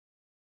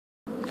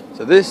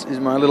So this is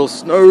my little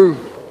snow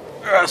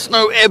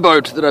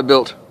airboat that I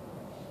built.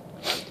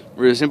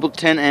 Really simple,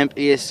 10 amp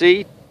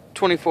ESC,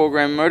 24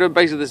 gram motor,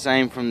 basically the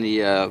same from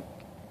the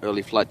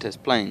early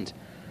FliteTest planes.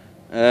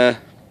 And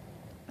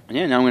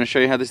yeah, now I'm going to show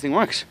you how this thing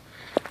works.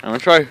 I'm going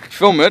to try to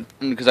film it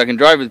because I can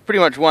drive with pretty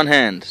much one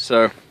hand.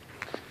 So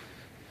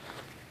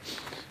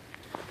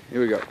here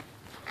we go.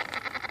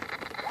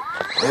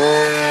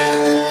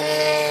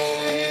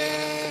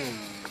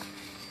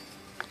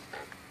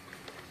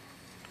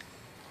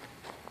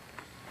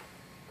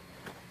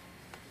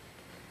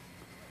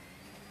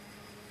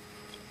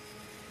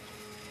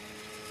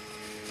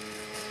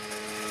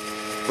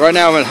 Right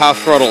now I'm at half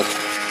throttle.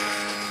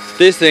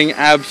 This thing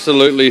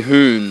absolutely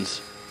hoons.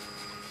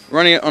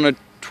 Running it on a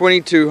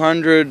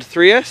 2200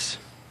 3S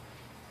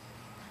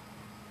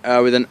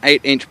with an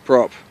 8-inch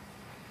prop.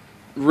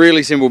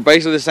 Really simple,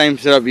 basically the same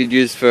setup you'd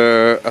use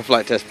for a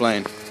FliteTest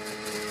plane.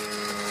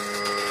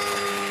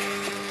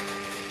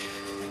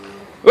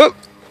 Whoop,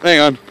 hang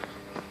on.